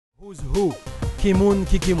Who's who? Ki moun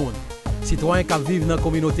ki ki moun. Citoyen kap vive dans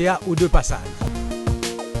communauté a ou de passage.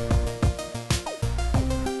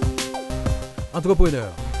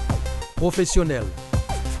 Entrepreneur, professionnel,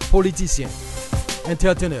 politicien,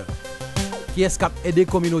 entrepreneur. Qui est-ce kap aider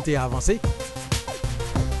communauté à avancer?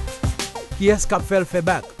 Qui est-ce kap fait le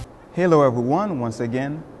feedback? Hello everyone, once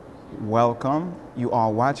again, welcome. You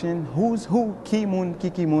are watching Who's Who, Ki Moun,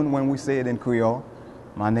 Kiki Moun when we say it in Creole.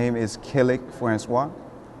 My name is Kilik Francois.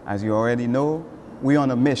 As you already know, we're on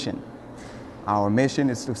a mission. Our mission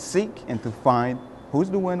is to seek and to find who's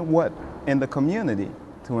doing what in the community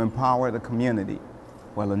to empower the community.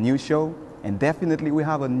 Well, a new show, and definitely we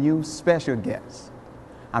have a new special guest.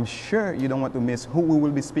 I'm sure you don't want to miss who we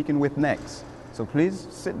will be speaking with next. So please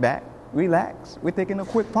sit back, relax. We're taking a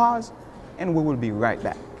quick pause, and we will be right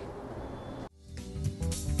back.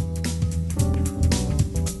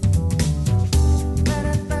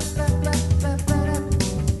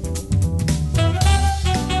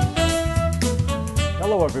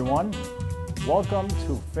 Hello everyone, welcome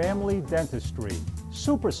to Family Dentistry.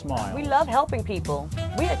 Super Smile. We love helping people.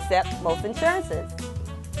 We accept most insurances.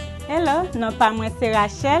 Hello, non pas moi c'est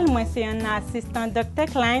Rachel, moi c'est un assistant Dr.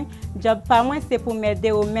 Klein. Job pas moi c'est pour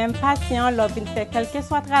m'aider aux mêmes patients lors de faire quel que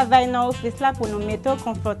soit travail dans l'office là pour nous mettre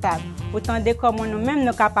confortable. Autant de comment nous-mêmes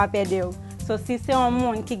nous capables d'aider. So si c'est un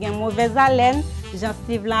monde qui a une mauvaise haleine,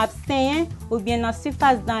 gencive là abstain ou bien dans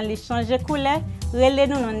surface dans les changer couleur,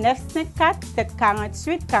 relez-nous dans 954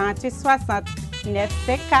 748 48 60.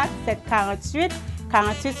 954 748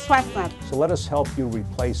 48 60. So let us help you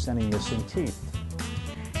replace any missing teeth.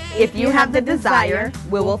 If you have the desire,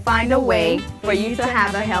 we will find a way for you to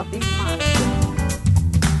have a healthy smile.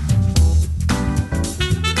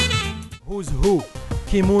 Who's who?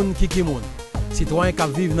 Ki moun ki ki moun. Citoyen kap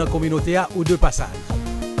vive dans communauté a ou de passage.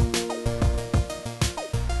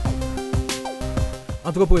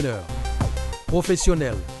 Entrepreneur,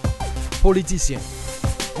 professionnel, politicien,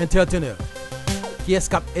 entrepreneur. Qui est-ce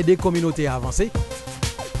kap aider communauté à avancer?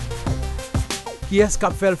 Qui est-ce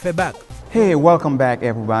kap fait le feedback? Hey, welcome back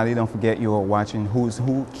everybody. Don't forget you are watching Who's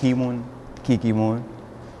Who, Ki Moun, Kiki Moun.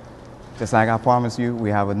 Just like I promised you, we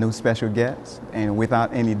have a new special guest. And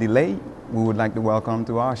without any delay, we would like to welcome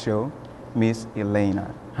to our show, Miss Elena.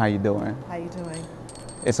 How you doing? How you doing?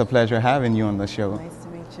 It's a pleasure having you on the show. Nice to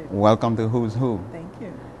meet you. Welcome to Who's Who. Thank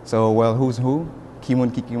you. So, well, Who's Who? Ki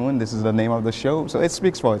Moun, Kiki Moun, this is the name of the show. So it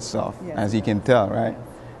speaks for itself, Yes, as you it can does. tell, right? Yes.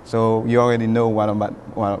 So you already know what I'm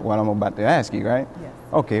about to ask you, right? Yes.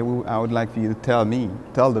 Okay, well, I would like for you to tell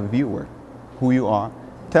the viewer who you are.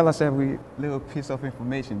 Tell us every little piece of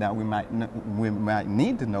information that we might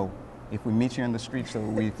need to know if we meet you in the street, so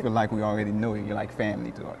we feel like we already know you. You're like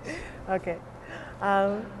family to us. Okay.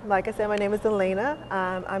 Like I said, my name is Elena.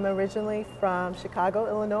 I'm originally from Chicago,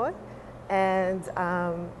 Illinois. And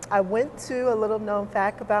I went to, a little known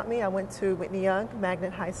fact about me, I went to Whitney Young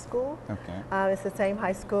Magnet High School. Okay. It's the same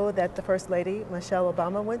high school that the First Lady, Michelle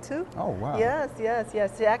Obama, went to. Oh, wow. Yes.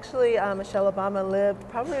 She actually, Michelle Obama lived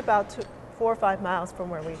probably about 4 or 5 miles from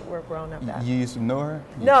where we were growing up at. You used to know her?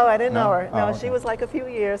 No, I didn't know her. No, Oh, okay. she was like a few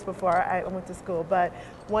years before I went to school. But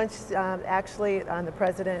once actually the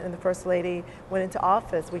president and the first lady went into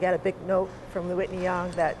office, we got a big note from the Whitney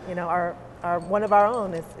Young that one of our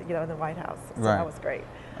own is in the White House. So Right. that was great.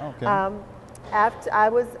 Okay. After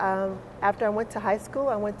I went to high school,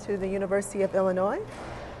 I went to the University of Illinois,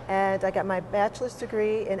 and I got my bachelor's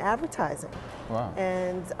degree in advertising. Wow.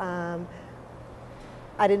 And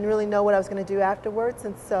I didn't really know what I was going to do afterwards,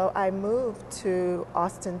 and so I moved to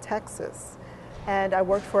Austin, Texas. And I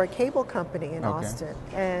worked for a cable company in Okay. Austin,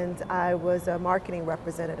 and I was a marketing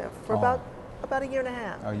representative for Oh. about a year and a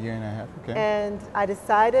half. A year and a half, okay. And I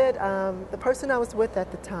decided, the person I was with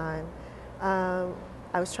at the time,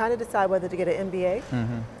 I was trying to decide whether to get an MBA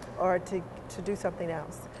or to do something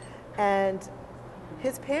else. And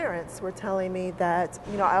his parents were telling me that,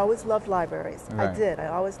 I always loved libraries. Right. I did. I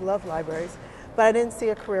always loved libraries, but I didn't see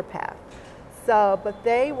a career path. So, but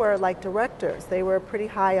they were like directors. They were pretty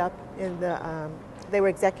high up in the, they were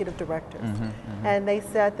executive directors. And they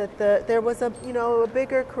said that there was a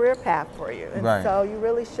bigger career path for you. And Right. so you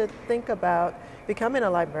really should think about becoming a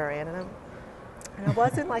librarian. And I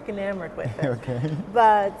wasn't like enamored with it. Okay.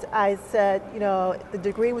 But I said, the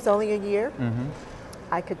degree was only a year.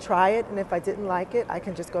 I could try it, and if I didn't like it, I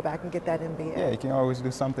can just go back and get that MBA. Yeah, you can always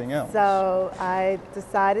do something else. So I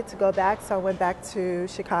decided to go back, so I went back to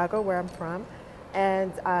Chicago, where I'm from,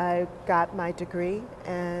 and I got my degree,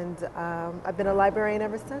 and I've been a librarian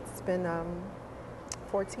ever since. It's been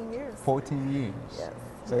 14 years. 14 years. Yes.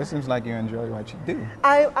 So it seems like you enjoy what you do.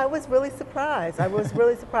 I was really surprised.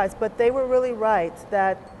 But they were really right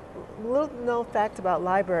that little known fact about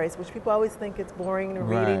libraries, which people always think it's boring and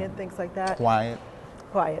reading Right. and things like that. Quiet.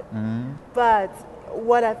 Quiet. But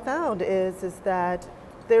what I found is that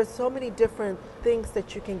there's so many different things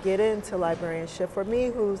that you can get into librarianship. For me,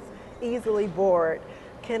 who's easily bored,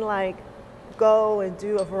 can like go and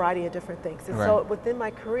do a variety of different things. And so Right. within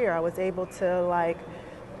my career, I was able to like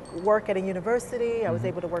work at a university. I was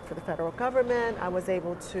able to work for the federal government. I was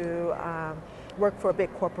able to work for a big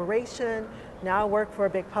corporation. Now I work for a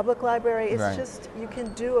big public library. It's Right. just, you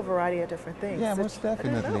can do a variety of different things. Yeah, So most I don't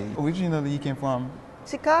know. definitely. Originally, you came from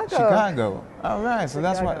Chicago. Chicago. All right, so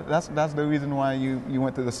that's Chicago. why that's the reason why you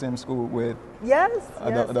went to the same school with Yes,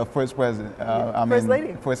 yes. the first president. First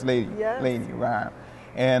lady. First lady. Yes. Lady, right.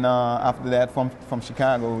 And after that, from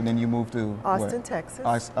Chicago, then you moved to Austin, where?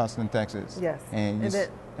 Texas. Austin, Texas. Yes. And, you And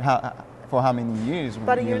then- for how many years?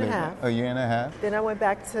 About a you year and a lived there? half. A year and a half. Then I went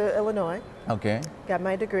back to Illinois, Okay. got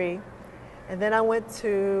my degree, and then I went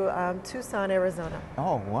to Tucson, Arizona.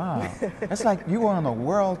 Oh wow! It's like you were on a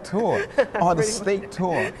world tour or the state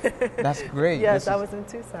tour. That's great. Yes, This I is- was in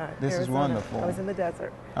Tucson, this is Arizona. wonderful. I was in the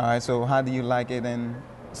desert. All right. So how do you like it in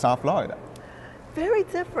South Florida? Very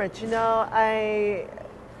different, you know.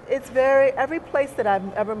 Every place that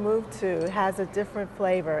I've ever moved to has a different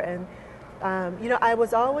flavor, and you know, I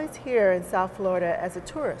was always here in South Florida as a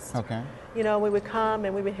tourist. Okay. You know, we would come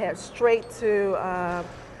and we would head straight to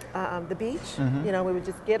the beach. You know, we would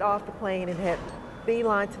just get off the plane and head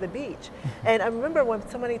beeline to the beach. And I remember when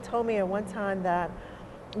somebody told me at one time that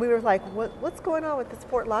we were like, what's going on with this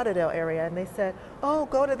Fort Lauderdale area? And they said, oh,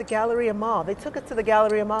 go to the Galleria Mall. They took us to the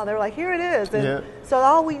Galleria Mall. They were like, here it is. And Yeah. so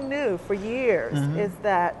all we knew for years is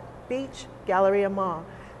that beach, Galleria Mall.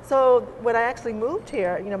 So when I actually moved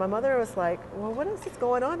here, you know, my mother was like, well, what else is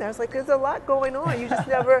going on there? I was like, there's a lot going on. You just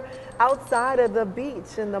never outside of the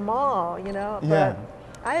beach and the mall, you know. Yeah. But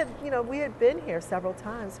I had, you know, we had been here several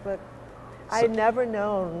times, but I had never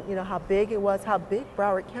known, you know, how big it was, how big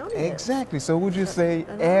Broward County is. Exactly. So would you say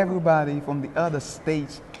I know. everybody from the other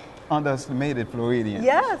states underestimated Floridians?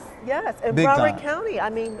 Yes, yes. And Big Broward time. County, I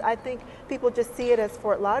mean, I think people just see it as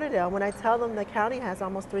Fort Lauderdale. When I tell them the county has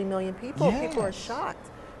almost 3 million people, people are Yes. shocked.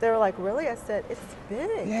 They were like, really? I said, it's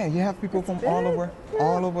big. Yeah, you have people It's from big. all over Yeah.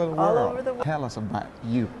 all over the All world. over the world. Tell us about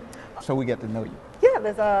you, so we get to know you. Yeah,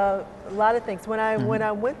 there's a lot of things. When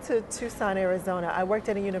I went to Tucson, Arizona, I worked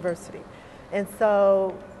at a university, and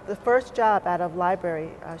so the first job out of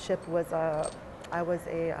libraryship was I was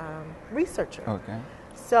a researcher. Okay.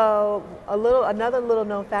 So another little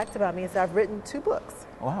known fact about me is I've written 2 books.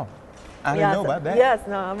 Wow. I didn't know about that. Yes,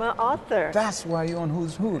 no, I'm an author. That's why you're on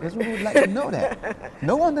Who's Who, because we would like to know that.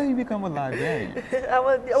 No wonder you become a librarian.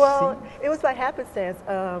 It was by happenstance.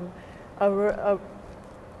 A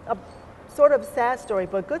sort of sad story,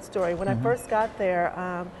 but good story. When I first got there,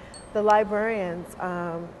 the librarians,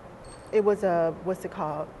 it was what's it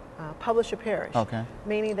called? Publish or perish. Okay.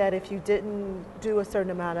 Meaning that if you didn't do a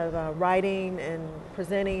certain amount of writing and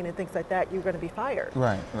presenting and things like that, you were going to be fired.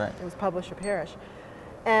 Right, right. It was publish or perish.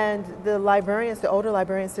 And the librarians, the older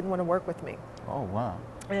librarians, didn't want to work with me. Oh, wow.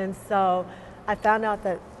 And so I found out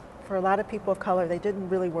that for a lot of people of color, they didn't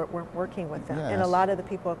really weren't working with them. And a Yes. lot of the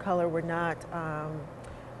people of color were not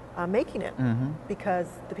making it because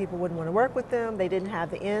the people wouldn't want to work with them. They didn't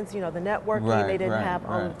have the ends, you know, the networking. Right, they didn't right, have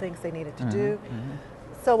all right. the things they needed to do.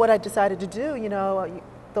 So what I decided to do, you know,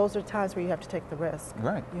 those are times where you have to take the risk.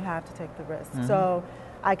 Right. You have to take the risk. So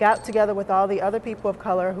I got together with all the other people of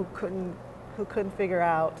color who couldn't figure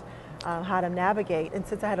out how to navigate. And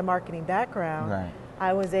since I had a marketing background, Right.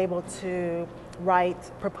 I was able to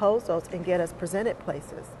write proposals and get us presented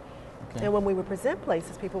places. Okay. And when we would present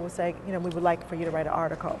places, people would say, you know, we would like for you to write an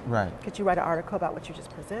article. Right. Could you write an article about what you just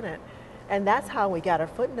presented? And that's how we got our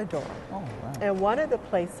foot in the door. Oh, wow. And one of the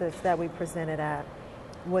places that we presented at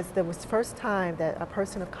was the first time that a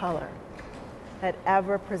person of color had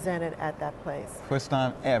ever presented at that place. First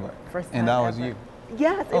time ever. First And time that was ever. you.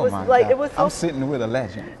 Yes, it Oh, was my like God. it was. So, I'm sitting with a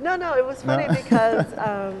legend. no, it was funny No? because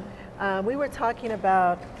we were talking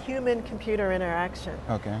about human-computer interaction.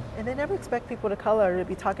 Okay. And they never expect people of color to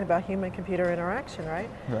be talking about human-computer interaction, right?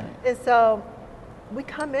 Right. And so we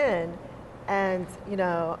come in, and you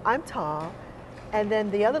know, I'm tall, and then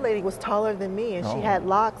the other lady was taller than me, and she Oh. had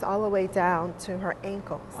locks all the way down to her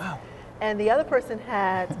ankles. Wow. And the other person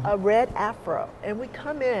had a red afro. And we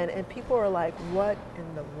come in, and people are like, what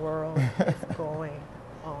in the world is going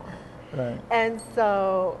on? Right. And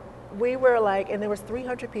so we were like, and there was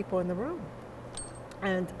 300 people in the room.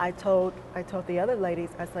 And I told the other ladies,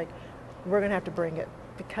 I was like, we're gonna have to bring it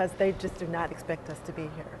because they just do not expect us to be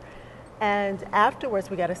here. And afterwards,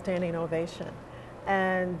 we got a standing ovation.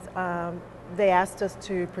 And they asked us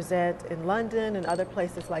to present in London and other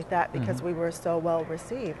places like that because we were so well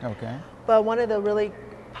received. Okay. But one of the really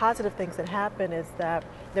positive things that happened is that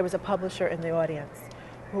there was a publisher in the audience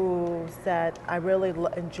who said, I really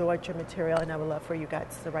enjoyed your material and I would love for you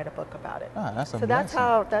guys to write a book about it. Ah, that's a so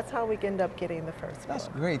blessing. that's how we end up getting the first That's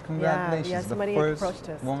book. great. Congratulations. Yeah, the somebody first approached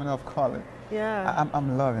us. woman of color. Yeah.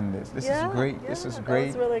 I'm loving this. This is great. This is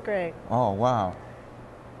great. That was really great. Oh, wow.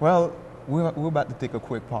 Well, we're about to take a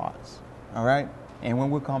quick pause, all right? And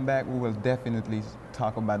when we come back, we will definitely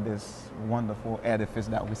talk about this wonderful edifice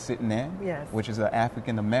that we're sitting in, Yes. which is an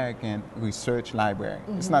African American research library.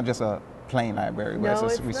 It's not just a plain library, but No,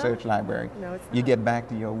 it's it's a research not. library. No, it's You not. get back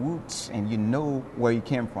to your roots and you know where you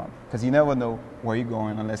came from, because you never know where you're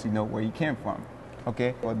going unless you know where you came from.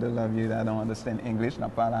 Okay? For those of you that don't understand English, je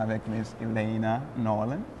parle avec Miss Elena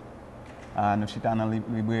Norland. Nous sommes dans la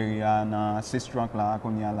librairie dans Sistronk là,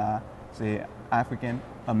 qu'on y a là, c'est African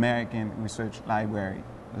American Research Library.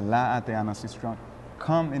 Là, à terre dans Sistronk.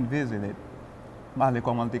 Come and visit it. Parlez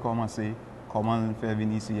comment tu commencé, comment le faire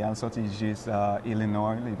venir ici. Elle sorti juste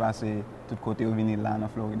Illinois, il passe tout côté au venir là dans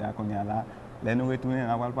Florida qu'on y a là. Là nous retourner,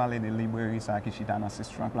 on va parler de librairie ça qui chita dans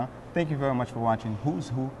Sistronk là. Thank you very much for watching Who's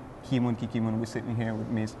Who, Kimun Kikimun. We're sitting here with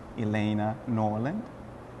Miss Elena Norland.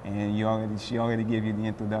 And she already gave you the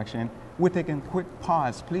introduction. We're taking a quick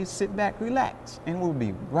pause. Please sit back, relax, and we'll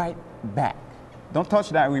be right back. Don't touch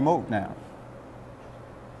that remote now.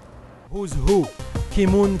 Who's Who, Ki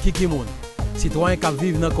moun ki ki moun, citoyen kap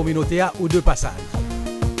vive nan kominote a ou de passage.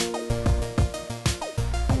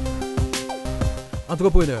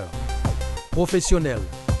 Entrepreneur, professionnel,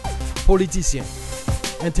 politicien,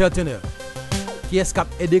 entrepreneur, qui est-ce kap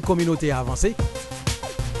aide kominote a avancer?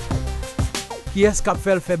 Qui est-ce kap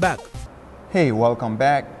fait le fait back? Hey, welcome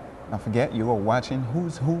back. Don't forget, you are watching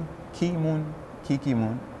Who's Who, Kimun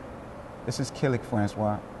Kikimun. This is Kilik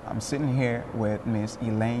Francois. I'm sitting here with Miss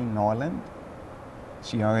Elaine Norland.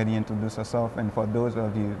 She already introduced herself, and for those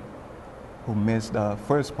of you who missed the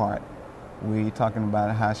first part, we're talking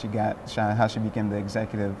about how she became the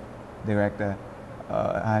executive director,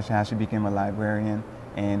 how she became a librarian,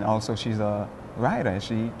 and also she's a writer.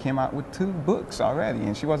 She came out with 2 books already,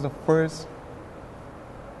 and she was the first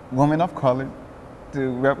woman of color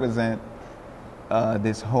to represent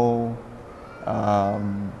this whole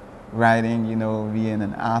writing, you know, being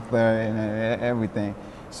an author and everything.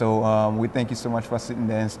 So we thank you so much for sitting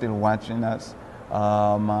there and still watching us.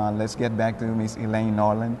 Let's get back to Miss Elaine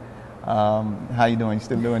Norland. How you doing? You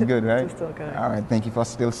still doing good, right? Still good. All right. Thank you for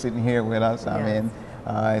still sitting here with us. I Yes.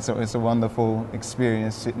 mean, it's a wonderful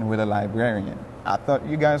experience sitting with a librarian. I thought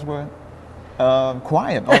you guys were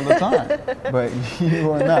quiet all the time, but you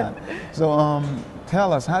were not. So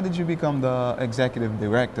tell us, how did you become the executive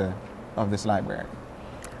director of this library?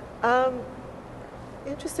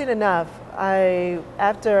 Interesting enough,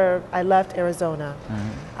 after I left Arizona,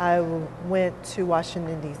 I went to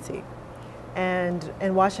Washington, D.C. And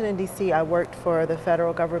in Washington, D.C., I worked for the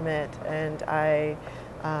federal government, and I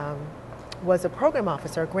was a program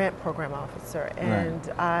officer, a grant program officer,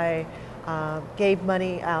 and I gave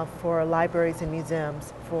money out for libraries and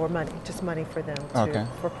museums for money, just money for them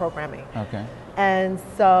for programming. Okay. And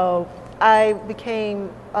so I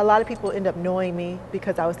became, a lot of people end up knowing me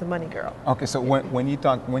because I was the money girl. Okay, so when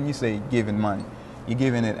you say giving money, you're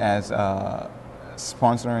giving it as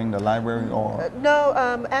sponsoring the library, or? No,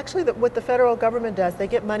 actually what the federal government does, they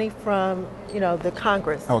get money from, the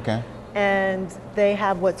Congress. Okay. And they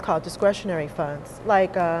have what's called discretionary funds,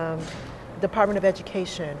 like Department of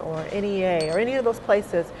Education or NEA or any of those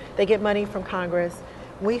places. They get money from Congress.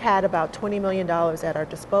 We had about $20 million at our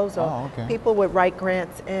disposal. Oh, okay. People would write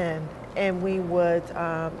grants in, and we would,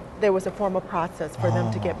 there was a formal process for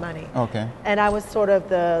them to get money. Okay. And I was sort of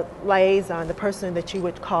the liaison, the person that you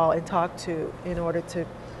would call and talk to in order to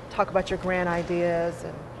talk about your grant ideas.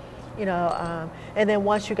 And, and then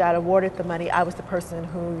once you got awarded the money, I was the person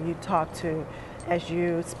who you talked to as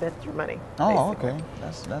you spent your money. Oh, basically. okay.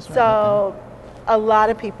 That's right. So a lot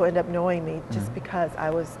of people end up knowing me just because I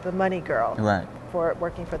was the money girl for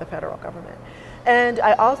working for the federal government. And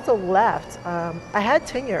I also left. I had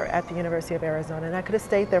tenure at the University of Arizona, and I could have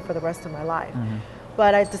stayed there for the rest of my life.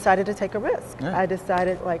 But I decided to take a risk. Yeah. I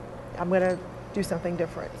decided, I'm going to do something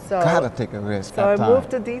different. So Gotta take a risk. So I moved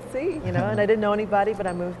to D.C., and I didn't know anybody, but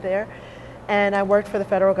I moved there. And I worked for the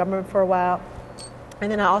federal government for a while.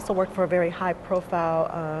 And then I also worked for a very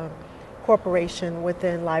high-profile corporation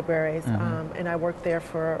within libraries, and I worked there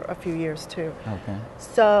for a few years too. Okay.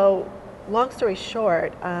 So, long story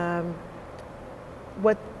short,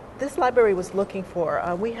 what this library was looking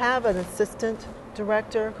for. We have an assistant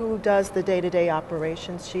director who does the day-to-day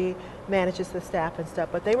operations. She manages the staff and stuff,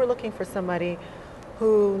 but they were looking for somebody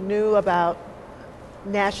who knew about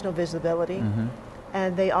national visibility,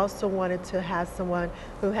 and they also wanted to have someone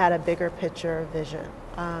who had a bigger picture vision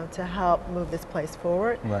to help move this place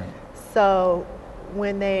forward. Right. So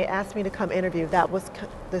when they asked me to come interview, that was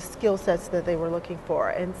the skill sets that they were looking for.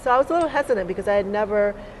 And so I was a little hesitant because I had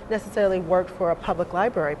never necessarily worked for a public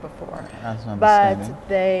library before. That's understanding. But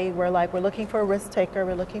they were like, we're looking for a risk taker,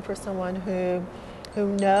 we're looking for someone who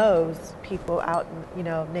knows people out, you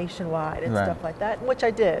know, nationwide and Right. stuff like that, which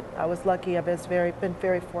I did. I was lucky. I've been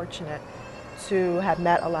very fortunate to have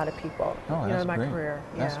met a lot of people, Oh, you know, that's in my great. career.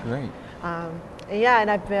 That's Yeah. great. Yeah, and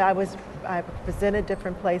I presented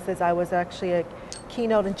different places. I was actually a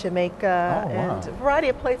keynote in Jamaica Oh, wow. and a variety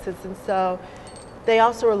of places. And so they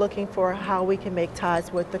also were looking for how we can make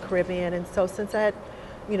ties with the Caribbean. And so since I had,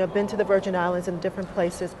 you know, been to the Virgin Islands and different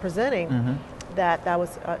places presenting, that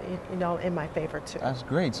was, you know, in my favor too. That's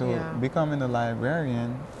great. So Yeah. becoming a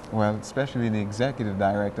librarian, well, especially the executive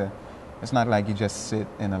director, it's not like you just sit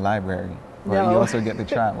in a library. But No. you also get to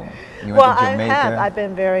travel. You Well, went to Jamaica. I've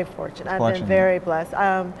been very fortunate. I've Fortunate. been very blessed.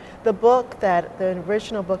 The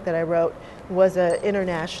original book that I wrote was an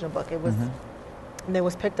international book. It was, and it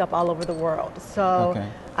was picked up all over the world. So Okay.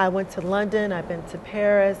 I went to London. I've been to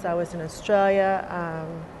Paris. I was in Australia,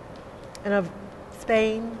 and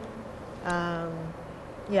Spain.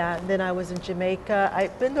 Yeah, and then I was in Jamaica.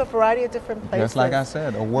 I've been to a variety of different places. Just like I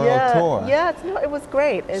said, a world tour. Yeah, it was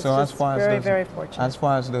great. It's So just very fortunate. As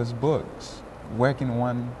far as those books, where can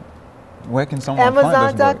someone find those books?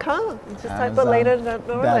 Amazon.com. You just type it later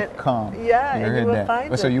Norland. .com. Yeah, You and heard you will that.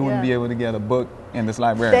 find So it. you wouldn't yeah. be able to get a book in this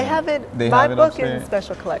library. They have it. They my have it book upstairs? in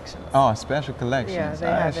special collections. Oh, special collections. Yeah,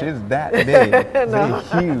 they have it. She's that big. No.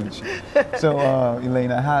 They're huge. So,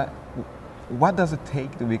 Elena, what does it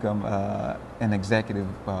take to become an executive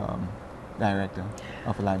director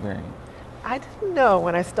of a library? I didn't know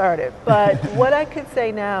when I started, but what I could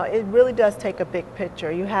say now, it really does take a big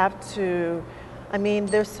picture. You have to, I mean,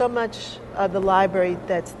 there's so much of the library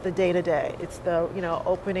that's the day-to-day. It's the, you know,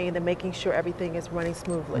 opening, the making sure everything is running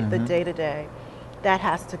smoothly, the day-to-day. That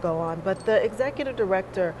has to go on. But the executive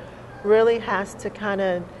director really has to kind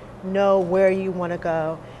of know where you want to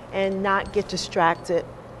go and not get distracted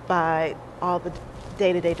by all the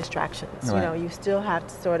day-to-day distractions. Right. You know, you still have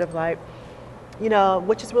to sort of like, you know,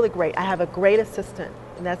 which is really great. I have a great assistant,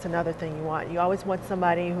 and that's another thing you want. You always want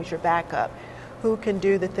somebody who's your backup, who can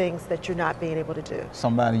do the things that you're not being able to do.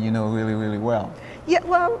 Somebody you know really, really well. Yeah,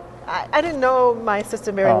 well, I didn't know my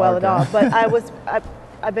assistant very well at all, but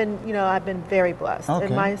I've been very blessed. Okay.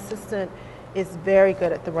 And my assistant is very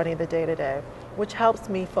good at the running of the day-to-day, which helps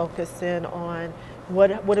me focus in on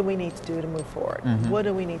what do we need to do to move forward? What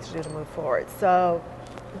do we need to do to move forward? So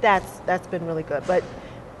that's been really good. But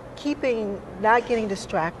not getting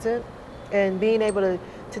distracted and being able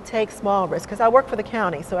to take small risks, because I work for the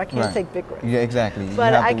county, so I can't Right. take big risks. Yeah, exactly.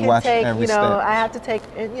 But you have I to can watch take, every you know, step. I have to take,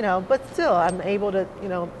 you know, but still I'm able to, you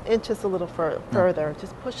know, inch us a little further,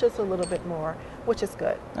 just push us a little bit more, which is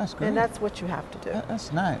good. That's great. And that's what you have to do.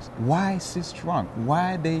 That's nice. Why Sistrunk?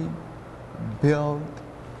 Why they build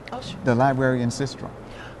Oh, sure. the library in Sistrunk?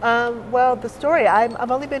 Well, the story, I've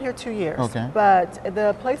only been here 2 years, Okay. but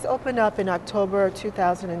the place opened up in October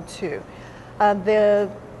 2002.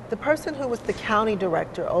 The person who was the county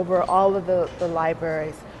director over all of the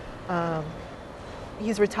libraries,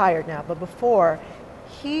 he's retired now, but before,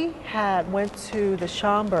 he went to the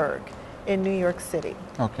Schomburg in New York City.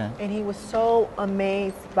 Okay. And he was so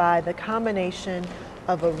amazed by the combination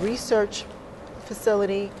of a research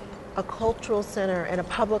facility, a cultural center, and a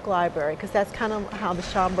public library, because that's kind of how the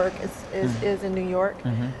Schomburg is in New York,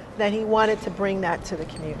 that he wanted to bring that to the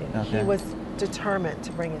community. Okay. He was determined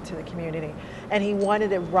to bring it to the community. And he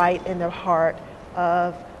wanted it right in the heart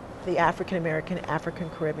of the African American, African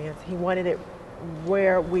Caribbeans. He wanted it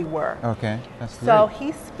where we were. Okay. That's So great.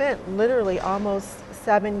 he spent literally almost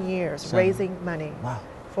 7 years raising money Wow.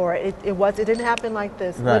 for it. It didn't happen like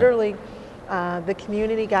this. Right. Literally, the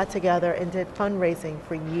community got together and did fundraising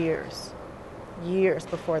for years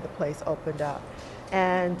before the place opened up.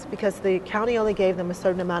 And because the county only gave them a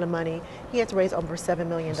certain amount of money, he had to raise over $7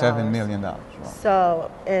 million. $7 million. Wow. So,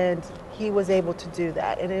 and he was able to do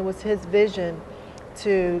that. And it was his vision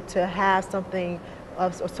to have something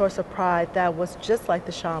of a source of pride that was just like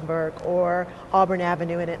the Schomburg or Auburn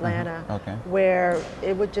Avenue in Atlanta, Okay. where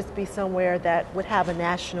it would just be somewhere that would have a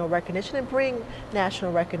national recognition and bring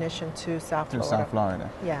national recognition to South To Florida. South Florida.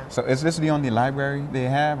 Yeah. So is this the only library they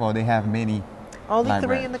have, or they have many Only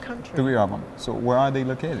libraries? 3 in the country. 3 of them. So where are they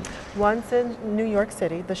located? One's in New York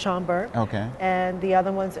City, the Schomburg. Okay. And the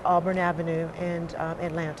other one's Auburn Avenue in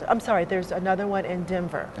Atlanta. I'm sorry, there's another one in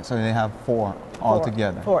Denver. So they have 4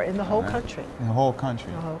 altogether. 4 in the whole Right. country. In the whole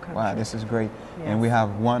country. The whole country. Wow, this is great. Yes. And we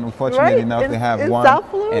have one, we're fortunate Right, enough to have in one South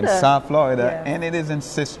Florida. in South Florida, Yes. and it is in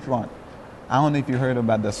Sistrunk. I don't know if you heard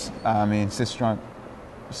about this, Sistrunk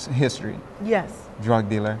history. Yes. Drug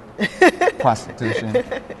dealer, prostitution,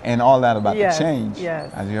 and all that about Yes, to change.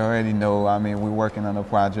 yes. As you already know, we're working on a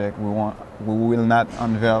project. We will not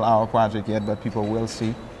unveil our project yet, but people will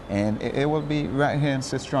see. And it will be right here in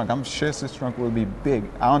Sistrunk. I'm sure Sistrunk will be big.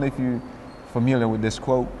 I don't know if you're familiar with this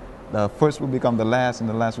quote. The first will become the last, and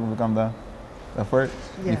the last will become the first.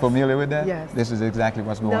 You Yes. familiar with that? Yes. This is exactly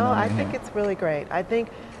what's going No, on I in think here. it's really great. I think,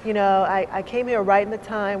 I came here right in the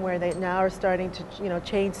time where they now are starting to,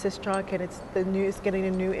 change Sistrunk, and it's getting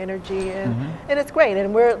a new energy, and it's great.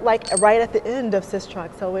 And we're like right at the end of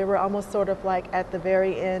Sistrunk, so we were almost sort of like at the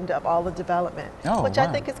very end of all the development, Oh, which I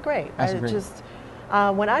wow. think is great. That's I great. just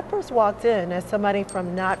when I first walked in as somebody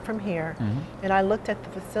not from here, and I looked at the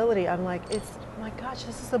facility, I'm like, my gosh,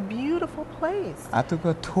 this is a beautiful place. I took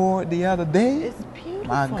a tour the other day. It's beautiful.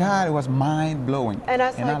 My God, it was mind blowing. And I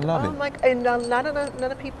was I like, love oh it. my, and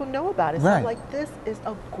none of people know about it. So Right. I'm like, this is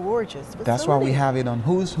a gorgeous facility. That's why we have it on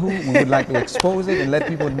Who's Who. We would like to expose it and let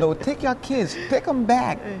people know. Take your kids, take them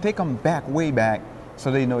back, way back, so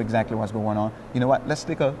they know exactly what's going on. You know what? Let's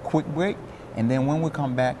take a quick break, and then when we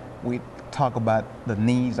come back, we talk about the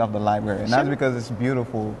needs of the library. And that's because it's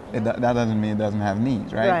beautiful. That doesn't mean it doesn't have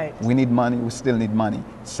needs, right? Right. We need money. We still need money.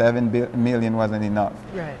 7 million wasn't enough.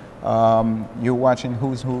 Right. You're watching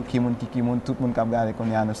Who's Who, Kimun Kikimun, tout moun kap gade kon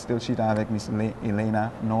ya nou still chita avec Miss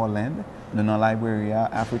Elena Norland, nou nan library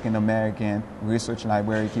African American Research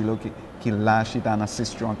Library ki la chita nan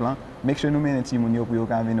Sistrunk lan. Make sure nou menen ti moun yo pou yo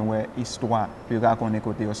ka vin wè histoire, pou yo ka konen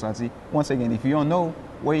kote yo sorti. Once again, if you don't know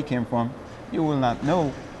where you came from, you will not know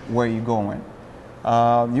where you're going.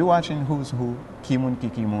 You're watching Who's Who, Kimun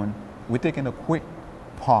Kikimun. We're taking a quick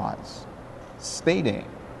pause. Stay there,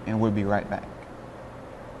 and we'll be right back.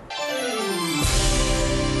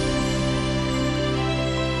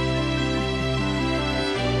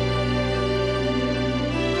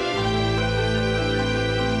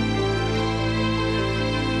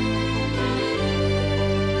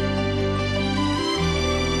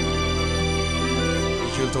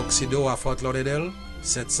 Jules Toxido à Fort Lauderdale,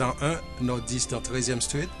 701 Nord-10 dans 13e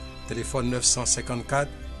Street, téléphone 954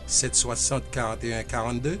 760 41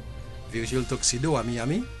 42. Virgile Toxido à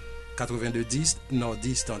Miami, 8210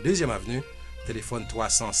 Nord-10 dans 2e Avenue, téléphone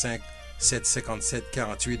 305 757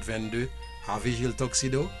 48 22. À Virgile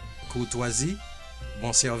Toxido, courtoisie,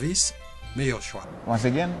 bon service, meilleur choix. Once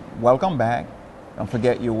again, welcome back. Don't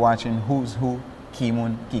forget you're watching Who's Who,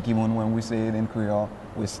 Kimun, Kikimun when we say it in Creole.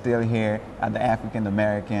 We're still here at the African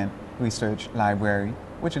American Research Library,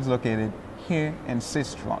 which is located here in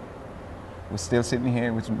Sistrunk. We're still sitting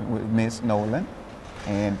here with Miss Nolan,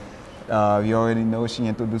 and you already know she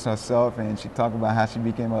introduced herself and she talked about how she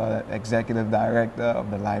became an executive director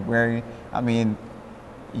of the library. I mean,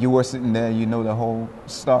 you were sitting there, you know the whole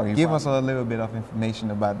story. Give us a little bit of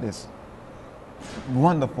information about this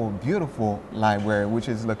wonderful, beautiful library, which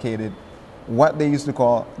is located what they used to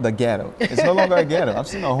call the ghetto. It's no longer a ghetto. I've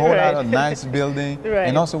seen a whole lot of nice building. Right.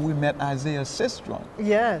 And also we met Isaiah Sistrunk.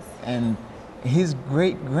 Yes. And his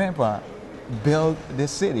great-grandpa built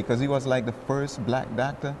this city because he was like the first black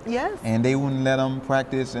doctor. Yes. And they wouldn't let him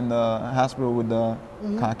practice in the hospital with the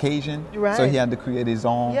Caucasian. Right. So he had to create his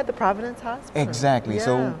own. Yeah, the Providence Hospital. Exactly. Yeah.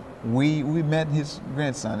 So we met his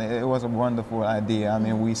grandson. It was a wonderful idea. I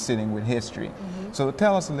mean, we're sitting with history. So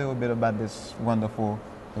tell us a little bit about this wonderful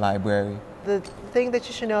library. The thing that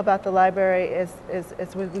you should know about the library is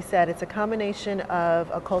what we said. It's a combination of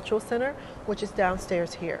a cultural center, which is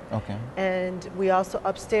downstairs here. Okay. And we also,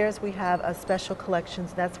 upstairs, we have a special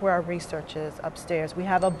collections. That's where our research is, upstairs. We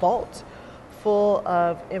have a vault full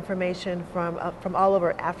of information from all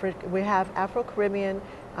over Africa. We have Afro-Caribbean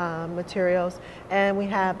materials, and we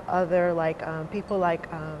have other people like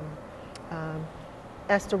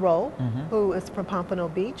Esther Roll, who is from Pompano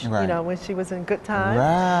Beach, Right. you know, when she was in Good Time.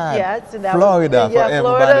 Right. Yes, and that Florida, was, yeah, for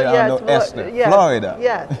Florida, everybody that yes, know Esther. yes, Florida.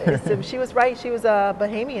 Yes, she was right. She was a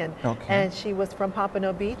Bahamian, Okay. and she was from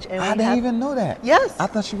Pompano Beach. And I didn't even know that. Yes. I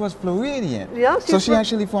thought she was Floridian. Yeah, so she's she from-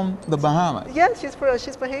 actually from the Bahamas. Yes, she's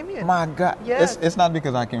Bahamian. My God. Yes. It's not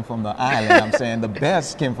because I came from the island. I'm saying the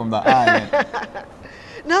best came from the island.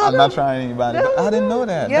 No, I'm no. not trying anybody, but I didn't know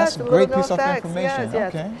that. Yes, That's a great little piece known of facts. information. Yes,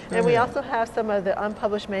 yes. Okay. And we good. also have some of the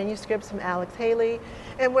unpublished manuscripts from Alex Haley.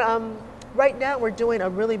 And we're, right now we're doing a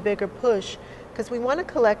really bigger push because we want to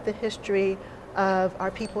collect the history of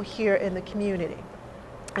our people here in the community.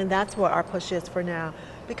 And that's what our push is for now.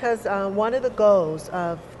 Because one of the goals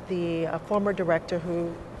of the former director,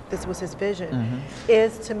 who this was his vision,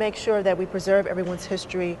 is to make sure that we preserve everyone's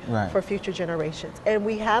history for future generations. And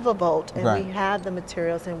we have a vault, and we have the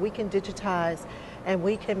materials, and we can digitize, and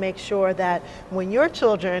we can make sure that when your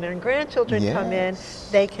children and grandchildren come in,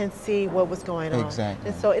 they can see what was going on. Exactly.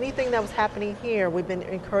 And so anything that was happening here, we've been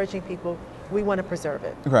encouraging people, we want to preserve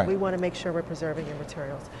it. We want to make sure we're preserving your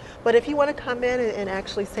materials. But if you want to come in and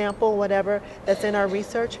actually sample whatever that's in our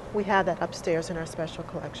research, we have that upstairs in our special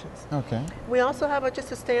collections. Okay. We also have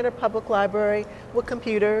just a standard public library with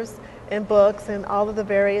computers and books and all of the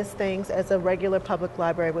various things as a regular public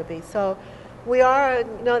library would be. So we are,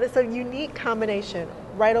 it's a unique combination.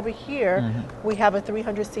 Right over here, we have a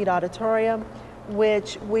 300-seat auditorium,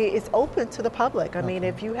 which is open to the public. I mean,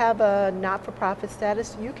 if you have a not-for-profit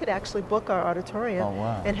status, you could actually book our auditorium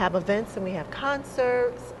and have events, and we have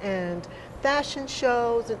concerts and fashion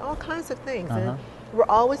shows and all kinds of things. And we're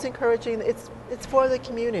always encouraging, it's for the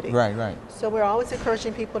community. Right. So we're always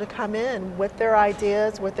encouraging people to come in with their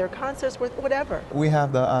ideas, with their concerts, with whatever. We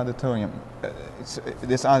have the auditorium.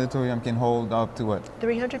 This auditorium can hold up to what?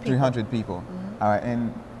 300 people. 300 people. All right,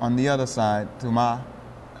 and on the other side, to my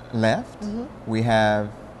left, we have,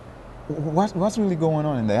 what's really going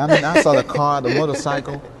on in there? I mean, I saw the car, the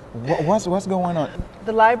motorcycle. What's going on?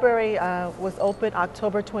 The library was opened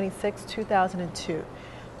October 26, 2002.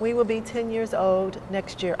 We will be 10 years old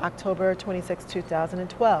next year, October 26,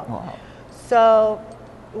 2012. Wow. So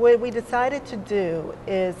what we decided to do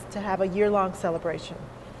is to have a year-long celebration.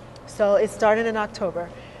 So it started in October,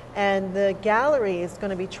 and the gallery is going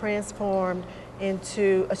to be transformed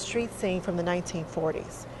into a street scene from the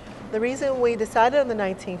 1940s. The reason we decided on the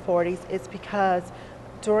 1940s is because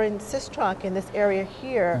during Sistrunk in this area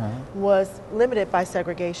here was limited by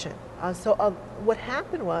segregation. So what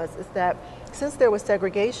happened is that since there was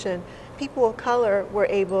segregation, people of color were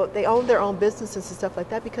they owned their own businesses and stuff like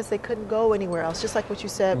that because they couldn't go anywhere else. Just like what you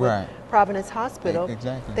said with Providence Hospital.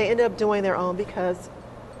 Exactly. They ended up doing their own because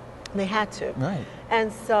they had to. Right.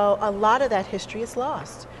 And so a lot of that history is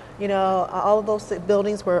lost. All of those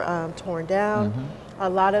buildings were torn down. A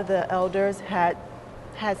lot of the elders had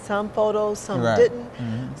some photos, some didn't.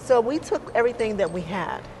 So we took everything that we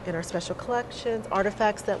had in our special collections,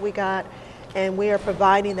 artifacts that we got, and we are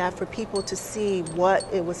providing that for people to see what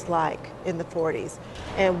it was like in the 40s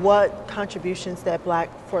and what contributions that Black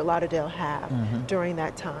Fort Lauderdale have during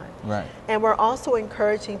that time. Right. And we're also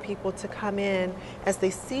encouraging people to come in as they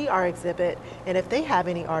see our exhibit, and if they have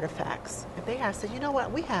any artifacts, if they have said, you know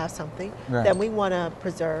what, we have something that we want to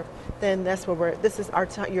preserve, then that's where this is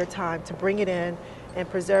your time to bring it in and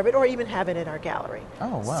preserve it, or even have it in our gallery.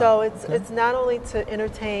 Oh, wow. So it's not only to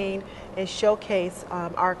entertain and showcase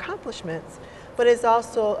our accomplishments, but it's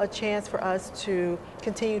also a chance for us to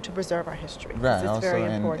continue to preserve our history. Right. It's very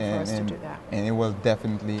important for us to do that. And it will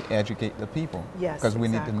definitely educate the people. Yes, because we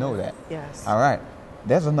need to know that. Yes. All right.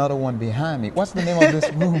 There's another one behind me. What's the name of this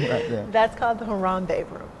room right there? That's called the Harambe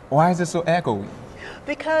room. Why is it so echoey?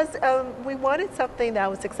 Because we wanted something that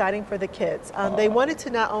was exciting for the kids. They wanted to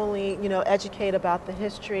not only, educate about the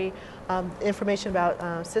history, information about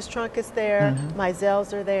Sistrunk is there,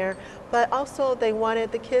 Mizelles are there, but also they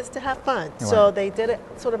wanted the kids to have fun. Right. So they did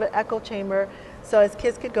sort of an echo chamber, so as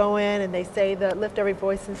kids could go in and they say the lift every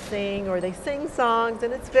voice and sing, or they sing songs,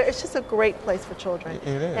 and it's just a great place for children. It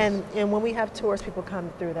is. And when we have tours, people come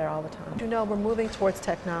through there all the time. We're moving towards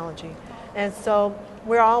technology. And so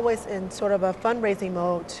we're always in sort of a fundraising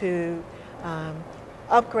mode to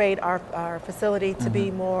upgrade our facility to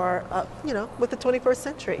be more, with the 21st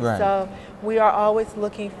century. Right. So we are always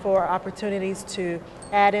looking for opportunities to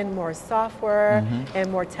add in more software and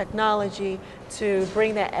more technology to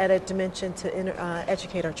bring that added dimension to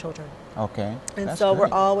educate our children. Okay. And That's so great.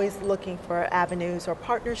 we're always looking for avenues or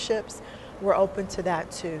partnerships. We're open to that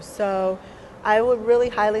too. So I would really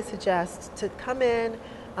highly suggest to come in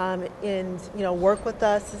and work with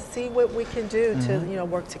us and see what we can do to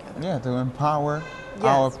work together. Yeah, to empower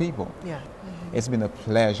our people. Yeah. It's been a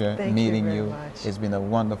pleasure meeting very you. much. It's been a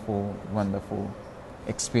wonderful, wonderful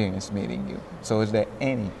experience meeting you. So is there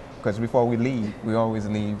because before we leave, we always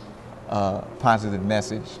leave a positive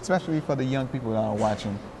message, especially for the young people that are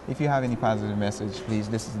watching. If you have any positive message, please,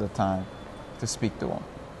 this is the time to speak to them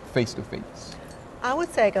face to face. I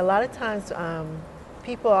would say a lot of times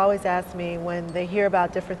people always ask me when they hear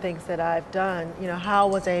about different things that I've done, how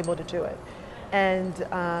was I able to do it? And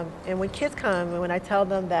when kids come, and when I tell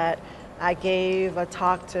them that I gave a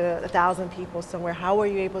talk to 1,000 people somewhere, how were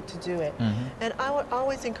you able to do it? And I would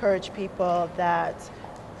always encourage people that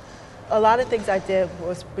a lot of things I did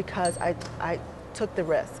was because I took the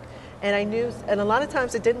risk. And I knew, and a lot of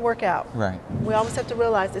times it didn't work out. Right. We always have to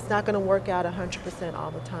realize it's not going to work out 100% all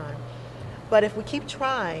the time. But if we keep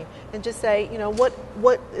trying and just say, you know,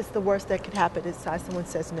 what is the worst that could happen is someone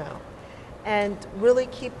says no. And really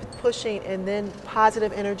keep pushing, and then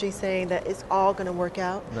positive energy saying that it's all going to work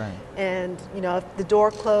out. Right. And, you know, if the door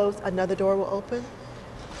closed, another door will open.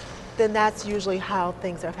 Then that's usually how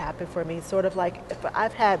things have happened for me. Sort of like if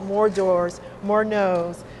I've had more doors, more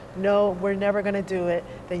no's, no, we're never going to do it,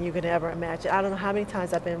 than you could ever imagine. I don't know how many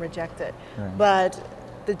times I've been rejected. Right. But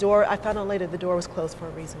the door, I found out later, the door was closed for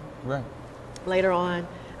a reason. Right. Later on,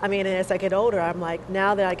 I mean, as I get older, I'm like,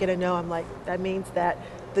 now that I get a no, I'm like, that means that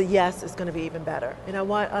the yes is going to be even better. And I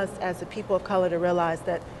want us as a people of color to realize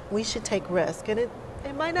that we should take risk. And it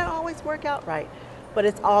might not always work out right, but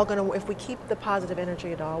it's all going to, if we keep the positive energy,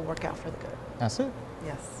 it'll all work out for the good. That's it.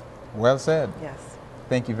 Yes. Well said. Yes.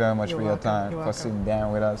 Thank you very much You're for welcome. your time, You're for welcome. sitting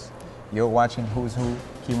down with us. You're watching Who's Who,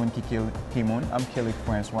 Kimun Kimun. I'm Kilik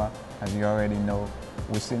Francois. As you already know,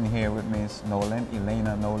 we're sitting here with Ms. Nolan,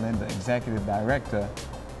 Elena Nolan, the executive director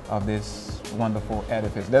of this wonderful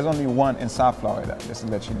edifice. There's only one in South Florida, just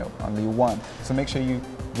to let you know, only one. So make sure you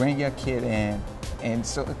bring your kid in and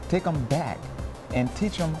so take them back and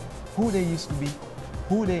teach them who they used to be,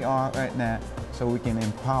 who they are right now, so we can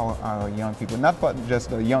empower our young people. Not for just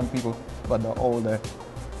the young people, but the older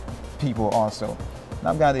people also.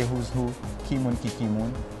 N'a regardé Who's Who, Kimun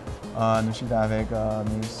Kimun. Nous sommes avec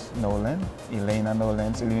Ms. Nolan, Elena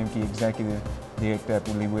Nolan, c'est lui-même qui est executive directeur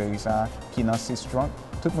pour librairie ça, qui dans 6 Trunk.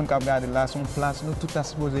 Tout le monde qui a regardé là, son place, nous tout à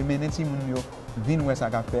supposé mener si moun yo vinn wè ça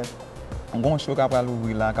qu'a fait. On gon show qu'a pral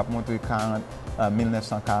ouvrir là, qu'a montré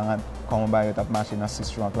 1940 comment ba yo t'a marché dans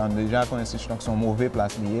 6 Trunk là. Déjà connaît 6 Trunk son mauvais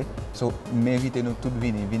place lié. So m'inviter nous tout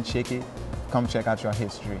venir checker, come check out your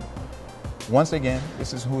history. Once again,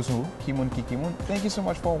 this is Who's Who, Kimun Kimun. Thank you so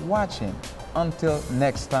much for watching. Until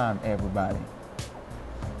next time, everybody.